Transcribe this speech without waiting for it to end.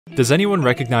Does anyone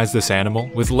recognize this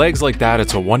animal? With legs like that,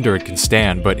 it's a wonder it can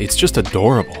stand, but it's just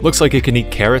adorable. Looks like it can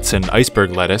eat carrots and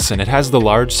iceberg lettuce, and it has the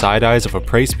large side eyes of a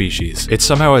prey species. It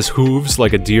somehow has hooves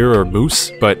like a deer or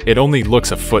moose, but it only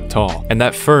looks a foot tall. And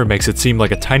that fur makes it seem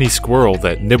like a tiny squirrel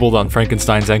that nibbled on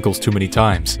Frankenstein's ankles too many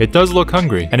times. It does look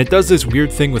hungry, and it does this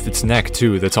weird thing with its neck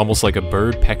too that's almost like a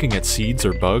bird pecking at seeds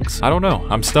or bugs. I don't know,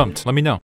 I'm stumped. Let me know.